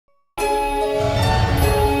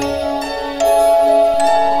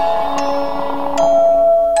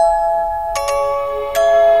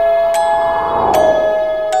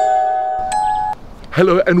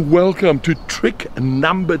Hello and welcome to trick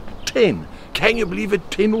number 10. Can you believe it,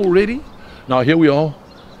 10 already? Now here we are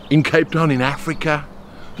in Cape Town in Africa.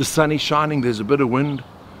 The sun is shining, there's a bit of wind.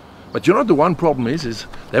 But you know what the one problem is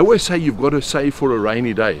they always say you've got to save for a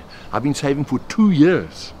rainy day. I've been saving for 2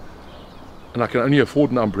 years and I can only afford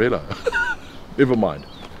an umbrella. Never mind.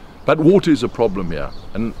 But water is a problem here,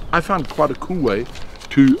 and I found quite a cool way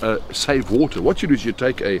to save water. What you do is you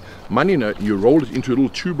take a money note and you roll it into a little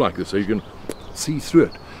tube like this so you can see through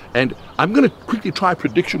it. And I'm going to quickly try a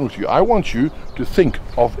prediction with you. I want you to think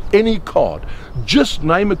of any card. Just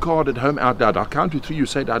name a card at home out loud. I'll count to 3, you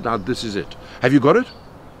say it out loud, this is it. Have you got it?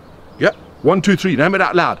 Yeah, 1, 2, 3, name it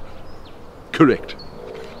out loud. Correct.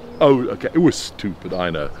 Oh, okay, it was stupid,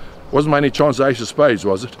 I know. Wasn't by any chance the ace of spades,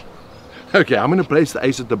 was it? Okay, I'm going to place the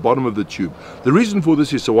ace at the bottom of the tube. The reason for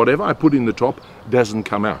this is so whatever I put in the top doesn't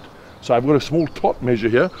come out. So I've got a small top measure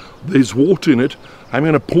here. There's water in it. I'm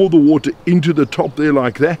going to pour the water into the top there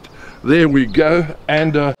like that. There we go.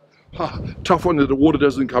 And tough one that the water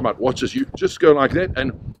doesn't come out. Watch this. You just go like that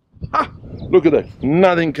and look at that.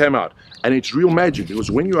 Nothing came out. And it's real magic because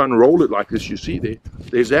when you unroll it like this, you see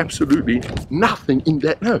there's absolutely nothing in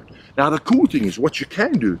that note. Now the cool thing is what you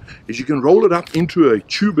can do is you can roll it up into a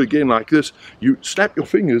tube again like this. You snap your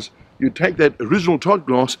fingers, you take that original Todd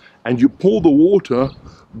glass and you pour the water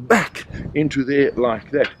back into there like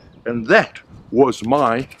that. And that was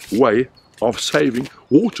my way of saving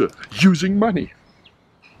water using money.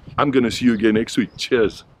 I'm going to see you again next week.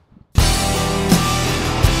 Cheers.